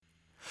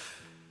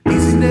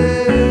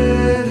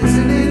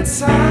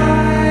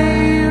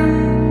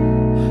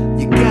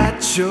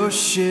Get your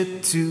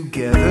shit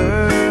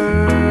together.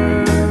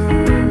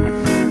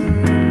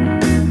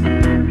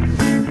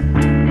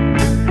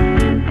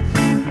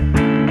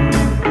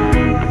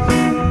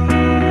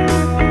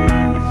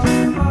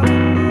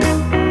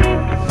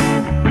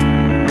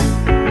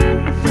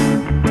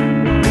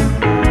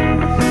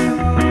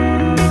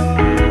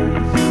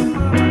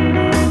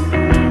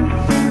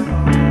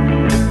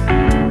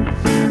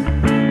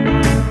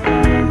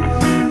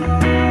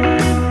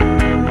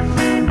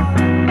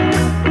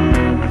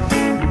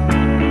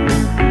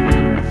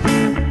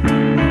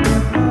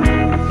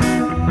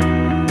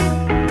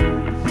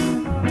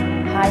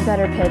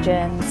 Better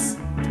Pigeons.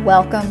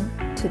 Welcome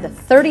to the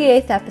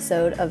 38th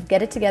episode of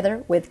Get It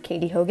Together with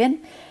Katie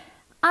Hogan.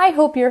 I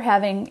hope you're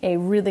having a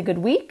really good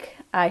week.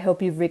 I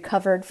hope you've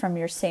recovered from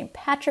your St.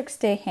 Patrick's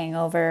Day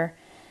hangover.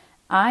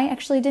 I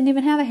actually didn't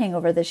even have a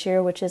hangover this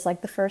year, which is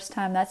like the first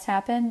time that's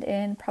happened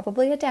in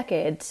probably a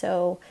decade.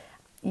 So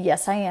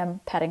yes, I am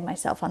patting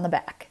myself on the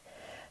back.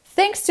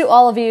 Thanks to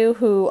all of you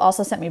who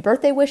also sent me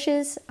birthday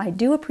wishes. I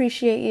do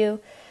appreciate you.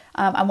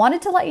 I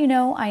wanted to let you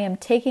know I am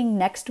taking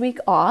next week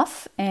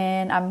off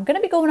and I'm going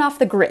to be going off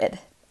the grid.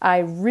 I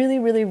really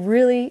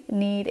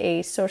need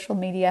a social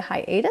media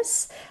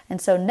hiatus.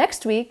 And so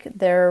next week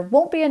there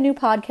won't be a new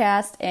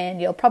podcast and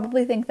you'll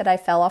probably think that I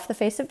fell off the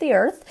face of the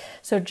earth.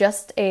 So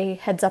just a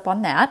heads up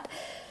on that.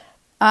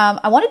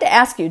 I wanted to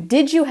ask you,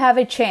 did you have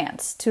a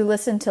chance to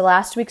listen to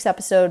last week's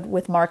episode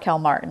with Markel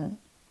Martin?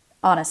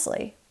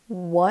 Honestly.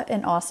 What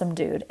an awesome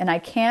dude. And I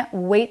can't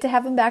wait to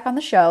have him back on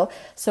the show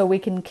so we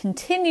can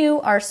continue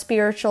our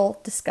spiritual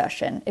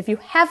discussion. If you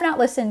have not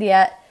listened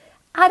yet,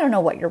 I don't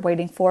know what you're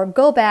waiting for.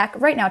 Go back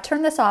right now.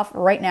 Turn this off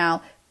right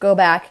now. Go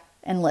back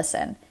and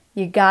listen.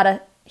 You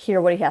gotta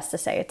hear what he has to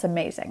say. It's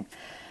amazing.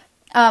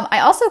 I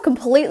also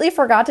completely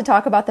forgot to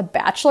talk about the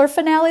Bachelor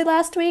finale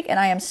last week,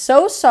 and I am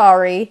so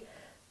sorry.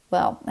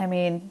 Well, I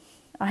mean,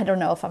 I don't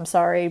know if I'm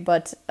sorry,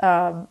 but,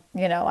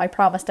 I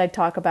promised I'd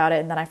talk about it,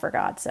 and then I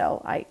forgot,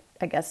 so I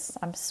guess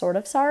I'm sort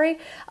of sorry.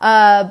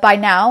 By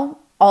now,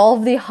 all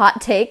of the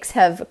hot takes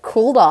have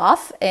cooled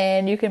off,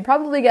 and you can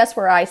probably guess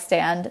where I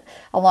stand,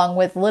 along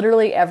with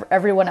literally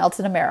everyone else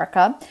in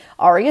America.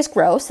 Ari is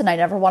gross, and I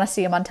never want to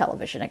see him on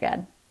television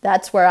again.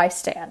 That's where I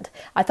stand.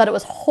 I thought it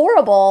was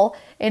horrible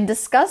and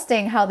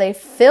disgusting how they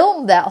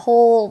filmed that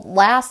whole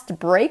last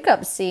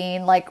breakup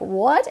scene. Like,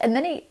 what? And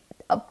then he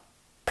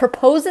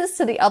proposes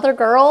to the other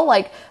girl,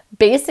 like,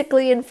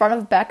 basically in front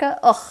of Becca.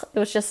 Ugh, it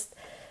was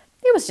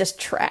just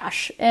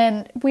trash.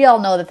 And we all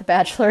know that The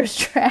Bachelor is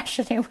trash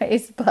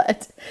anyways,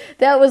 but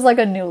that was like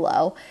a new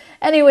low.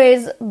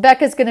 Anyways,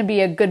 Becca's going to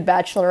be a good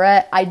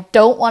bachelorette. I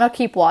don't want to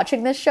keep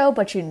watching this show,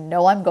 but you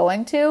know I'm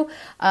going to,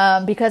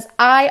 because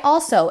I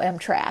also am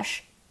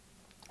trash.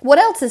 What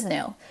else is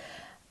new?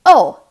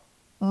 Oh,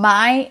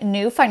 my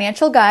new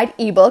financial guide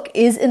ebook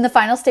is in the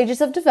final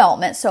stages of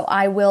development, so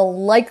I will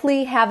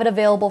likely have it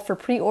available for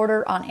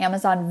pre-order on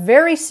Amazon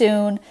very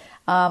soon.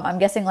 I'm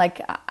guessing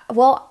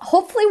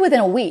hopefully within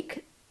a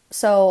week.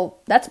 So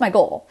that's my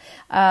goal.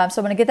 So I'm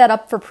going to get that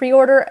up for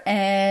pre-order,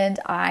 and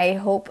I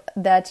hope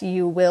that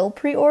you will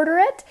pre-order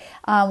it.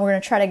 We're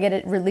going to try to get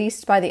it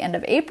released by the end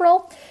of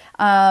April,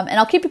 and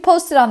I'll keep you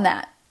posted on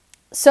that.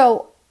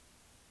 So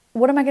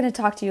what am I going to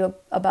talk to you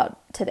about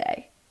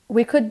today?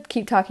 We could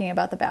keep talking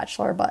about The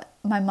Bachelor, but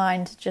my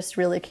mind just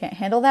really can't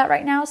handle that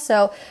right now.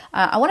 So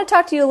I want to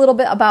talk to you a little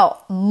bit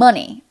about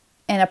money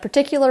and a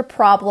particular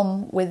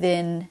problem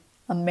within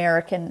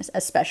Americans,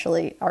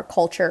 especially our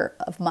culture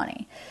of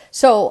money.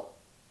 So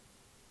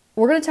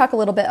we're going to talk a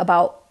little bit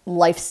about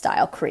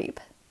lifestyle creep.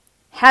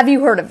 Have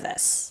you heard of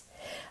this?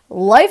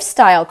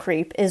 Lifestyle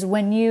creep is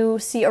when you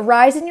see a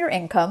rise in your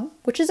income,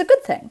 which is a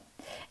good thing.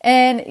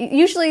 And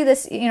usually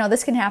this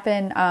can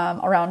happen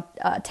around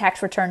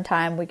tax return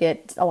time.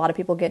 A lot of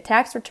people get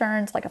tax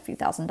returns, like a few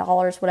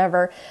 $1,000s,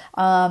 whatever.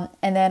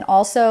 And then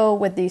also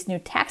with these new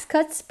tax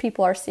cuts,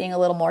 people are seeing a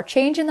little more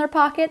change in their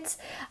pockets.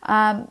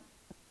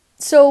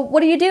 So what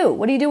do you do?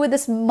 What do you do with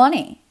this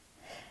money?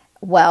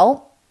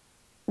 Well,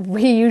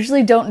 we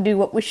usually don't do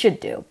what we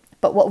should do.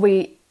 But what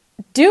we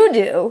do,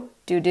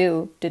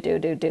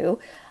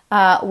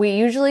 we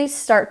usually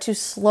start to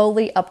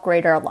slowly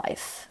upgrade our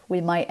life.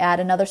 We might add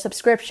another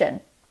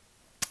subscription.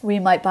 We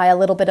might buy a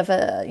little bit of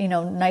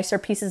nicer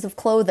pieces of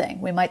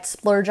clothing. We might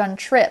splurge on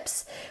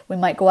trips. We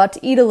might go out to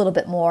eat a little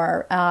bit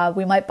more.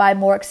 We might buy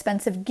more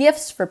expensive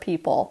gifts for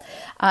people.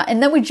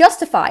 And then we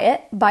justify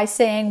it by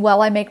saying,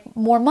 well, I make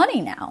more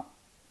money now.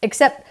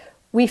 Except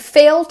we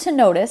fail to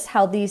notice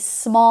how these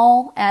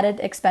small added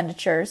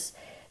expenditures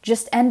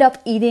just end up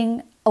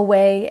eating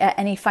away at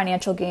any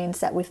financial gains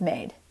that we've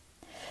made.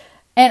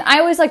 And I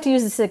always like to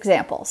use this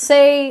example.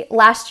 Say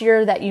last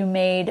year that you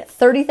made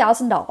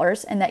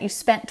 $30,000 and that you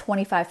spent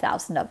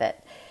 $25,000 of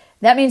it.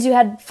 That means you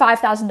had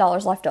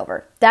 $5,000 left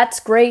over. That's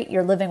great.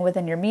 You're living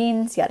within your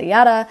means, yada,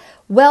 yada.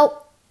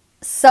 Well,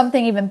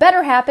 something even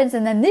better happens.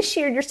 And then this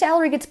year your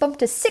salary gets bumped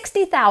to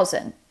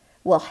 $60,000.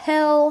 Well,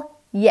 hell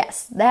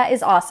Yes, that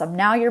is awesome.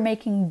 Now you're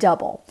making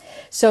double.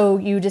 So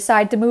you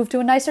decide to move to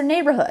a nicer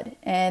neighborhood,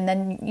 and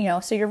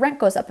then, so your rent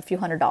goes up a few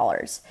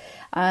 $100s.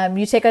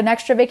 You take an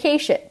extra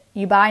vacation.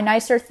 You buy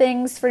nicer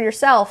things for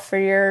yourself, for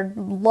your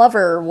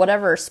lover,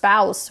 whatever,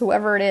 spouse,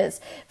 whoever it is,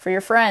 for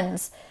your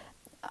friends.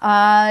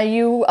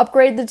 You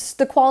upgrade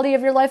the quality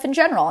of your life in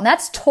general, and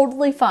that's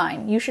totally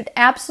fine. You should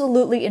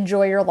absolutely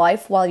enjoy your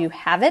life while you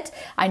have it.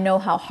 I know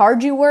how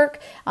hard you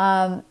work.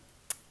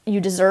 You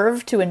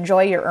deserve to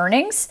enjoy your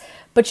earnings,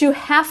 but you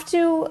have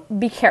to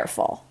be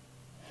careful.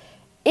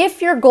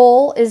 If your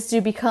goal is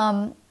to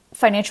become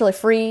financially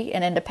free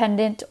and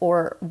independent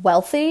or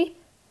wealthy,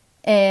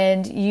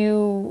 and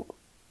you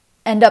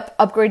end up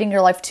upgrading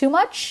your life too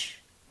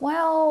much,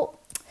 well,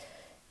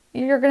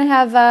 you're going to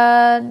have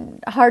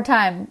a hard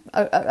time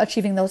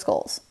achieving those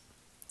goals.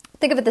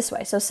 Think of it this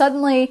way. So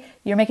suddenly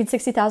you're making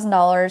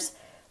 $60,000,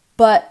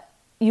 but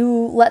you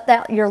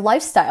let your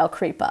lifestyle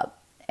creep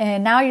up,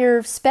 and now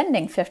you're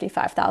spending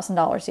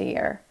 $55,000 a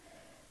year.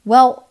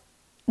 Well,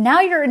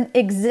 now you're in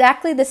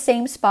exactly the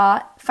same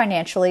spot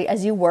financially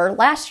as you were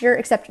last year,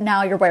 except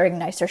now you're wearing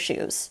nicer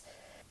shoes.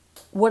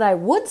 What I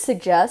would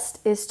suggest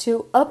is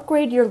to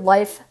upgrade your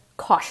life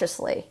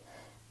cautiously.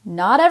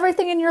 Not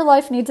everything in your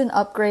life needs an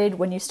upgrade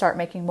when you start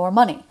making more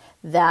money.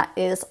 That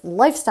is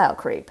lifestyle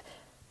creep.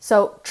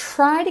 So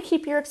try to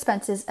keep your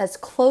expenses as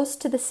close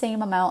to the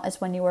same amount as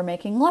when you were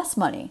making less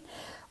money.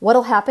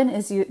 What'll happen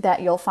is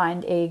that you'll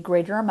find a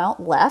greater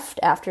amount left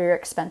after your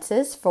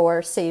expenses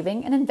for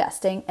saving and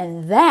investing,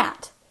 and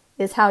that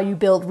is how you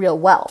build real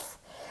wealth.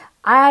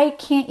 I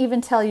can't even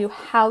tell you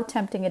how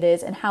tempting it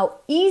is and how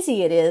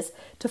easy it is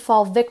to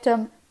fall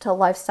victim to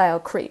lifestyle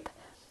creep.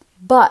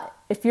 But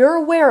if you're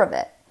aware of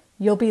it,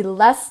 you'll be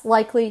less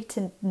likely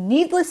to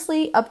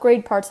needlessly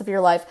upgrade parts of your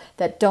life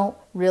that don't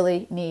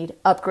really need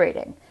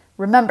upgrading.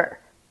 Remember,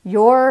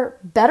 you're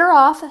better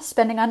off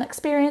spending on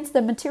experience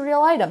than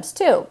material items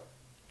too.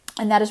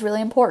 And that is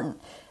really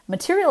important.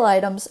 Material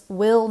items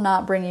will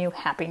not bring you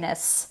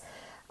happiness.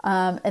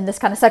 And this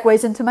kind of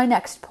segues into my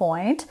next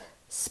point.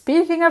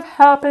 Speaking of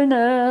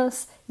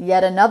happiness,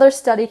 yet another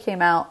study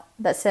came out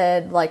that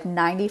said like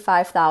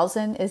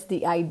 $95,000 is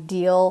the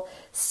ideal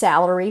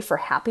salary for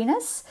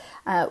happiness.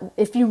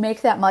 If you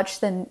make that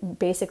much, then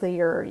basically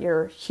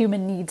your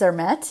human needs are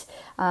met.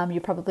 You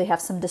probably have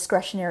some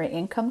discretionary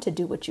income to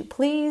do what you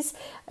please.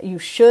 You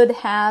should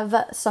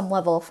have some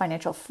level of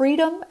financial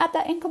freedom at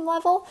that income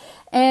level.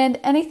 And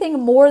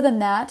anything more than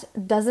that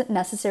doesn't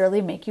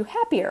necessarily make you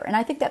happier. And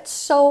I think that's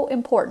so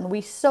important.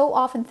 We so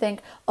often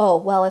think, oh,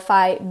 well, if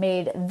I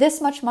made this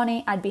much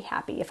money, I'd be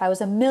happy. If I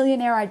was a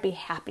millionaire, I'd be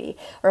happy.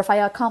 Or if I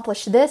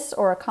accomplish this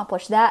or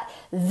accomplish that,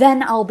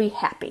 then I'll be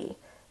happy.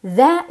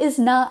 That is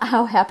not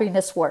how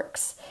happiness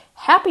works.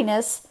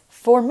 Happiness,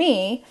 for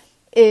me,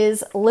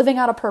 is living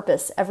out a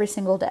purpose every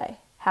single day.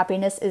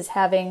 Happiness is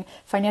having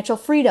financial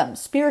freedom,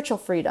 spiritual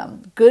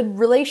freedom, good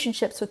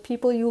relationships with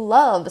people you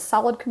love,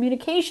 solid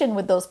communication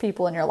with those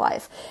people in your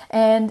life,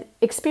 and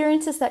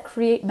experiences that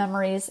create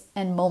memories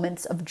and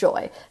moments of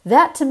joy.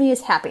 That to me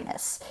is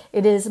happiness.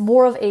 It is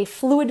more of a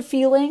fluid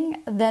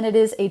feeling than it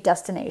is a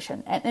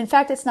destination. And in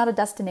fact, it's not a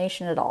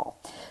destination at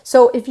all.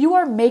 So if you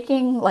are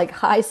making like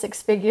high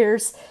six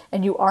figures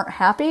and you aren't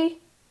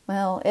happy,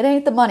 well, it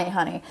ain't the money,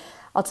 honey.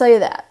 I'll tell you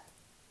that.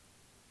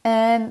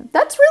 And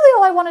that's really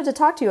all I wanted to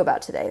talk to you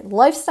about today.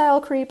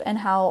 Lifestyle creep and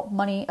how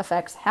money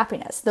affects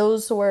happiness.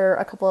 Those were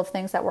a couple of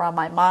things that were on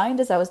my mind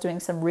as I was doing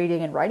some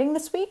reading and writing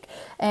this week.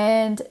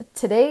 And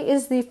today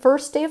is the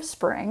first day of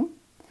spring.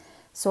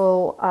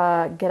 So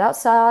get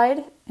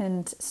outside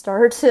and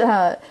start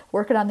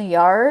working on the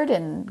yard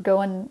and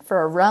going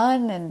for a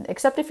run. And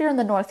except if you're in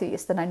the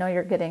Northeast, then I know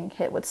you're getting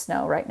hit with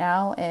snow right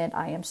now. And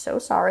I am so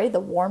sorry.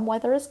 The warm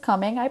weather is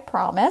coming, I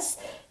promise.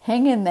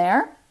 Hang in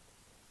there.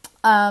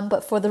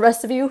 But for the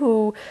rest of you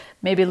who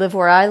maybe live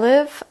where I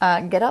live,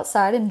 get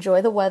outside,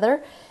 enjoy the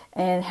weather,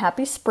 and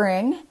happy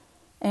spring.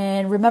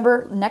 And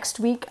remember, next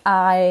week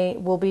I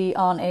will be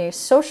on a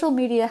social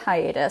media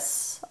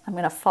hiatus. I'm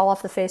going to fall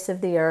off the face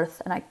of the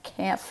earth, and I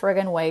can't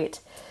friggin'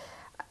 wait.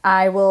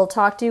 I will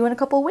talk to you in a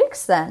couple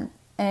weeks then.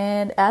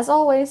 And as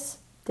always,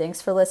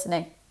 thanks for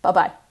listening.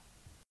 Bye-bye.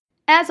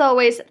 As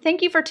always,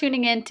 thank you for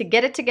tuning in to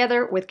Get It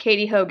Together with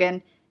Katie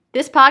Hogan.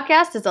 This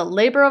podcast is a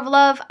labor of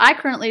love I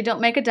currently don't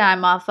make a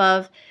dime off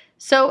of.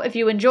 So if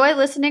you enjoy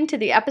listening to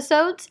the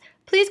episodes,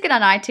 please get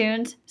on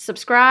iTunes,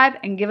 subscribe,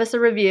 and give us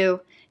a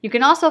review. You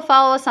can also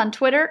follow us on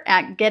Twitter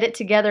at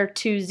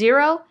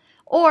GetItTogether20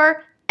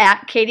 or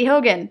at Katie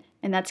Hogan.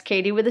 And that's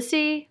Katie with a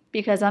C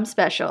because I'm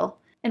special.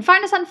 And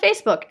find us on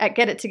Facebook at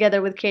Get It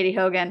Together with Katie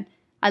Hogan.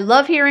 I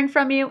love hearing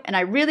from you, and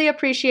I really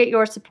appreciate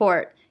your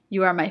support.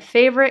 You are my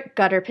favorite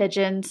gutter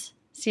pigeons.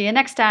 See you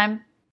next time.